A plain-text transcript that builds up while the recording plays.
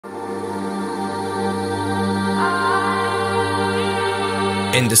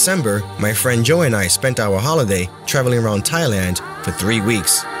In December, my friend Joe and I spent our holiday traveling around Thailand for 3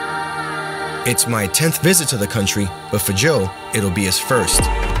 weeks. It's my 10th visit to the country, but for Joe, it'll be his first.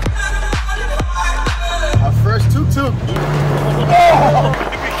 Our first tuk-tuk.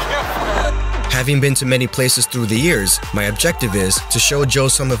 Having been to many places through the years, my objective is to show Joe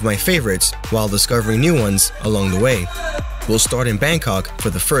some of my favorites while discovering new ones along the way. We'll start in Bangkok for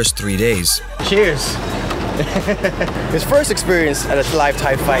the first 3 days. Cheers. His first experience at a live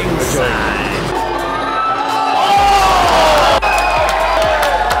Thai fight with Joe.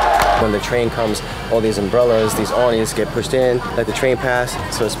 When the train comes, all these umbrellas, these awnings get pushed in, let the train pass,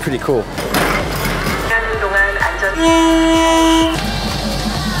 so it's pretty cool.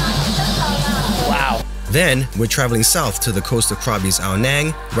 Wow. Then, we're traveling south to the coast of Krabi's Ao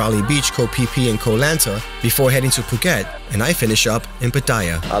Nang, Railay Beach, Koh Phi Phi and Koh Lanta before heading to Phuket, and I finish up in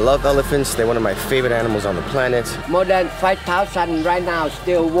Pattaya. I love elephants, they're one of my favorite animals on the planet. More than 5,000 right now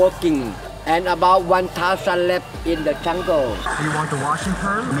still working, and about 1,000 left in the jungle. You want the washing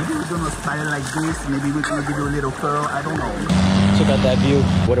curl? Maybe we're gonna style it like this, maybe we're gonna give you a little curl, I don't know. Check out that view.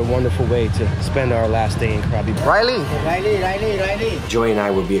 What a wonderful way to spend our last day in Krabi. Riley! Riley. Joy and I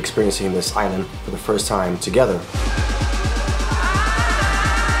will be experiencing this island for the first time together.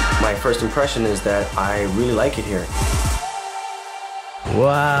 My first impression is that I really like it here.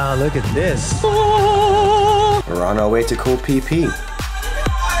 Wow, look at this. We're on our way to Koh Phi Phi.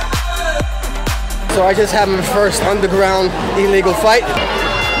 So I just had my first underground illegal fight.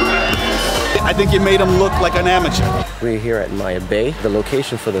 I think you made him look like an amateur. We're here at Maya Bay, the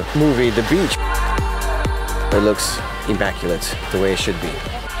location for the movie The Beach. It looks immaculate, the way it should be.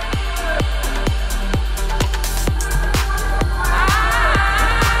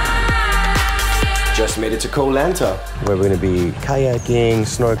 Just made it to Koh Lanta, where we're going to be kayaking,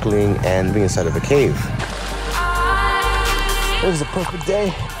 snorkeling, and being inside of a cave. It was a perfect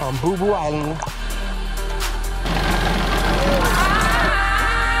day on Boo Boo Island.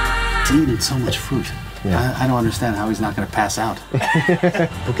 He's eating so much fruit. Yeah. I don't understand how he's not going to pass out.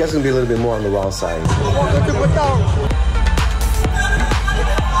 Phuket's going to be a little bit more on the raw side.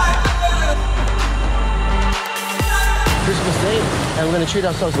 Christmas Day, and we're going to treat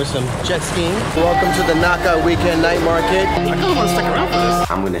ourselves with some jet skiing. Welcome to the Knockout Weekend Night Market. I kind of want to stick around for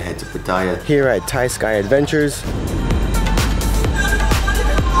this. I'm going to head to Pattaya here at Thai Sky Adventures.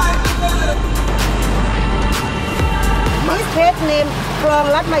 This trade name from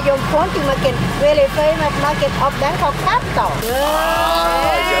Lat Mayom Floating Market, really famous market of Bangkok capital.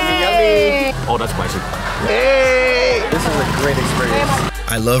 Yummy, yummy. Oh, that's spicy. Hey! This is a great experience.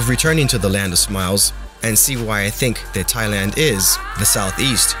 I love returning to the land of smiles and see why I think that Thailand is the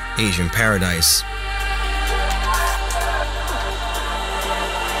Southeast Asian paradise.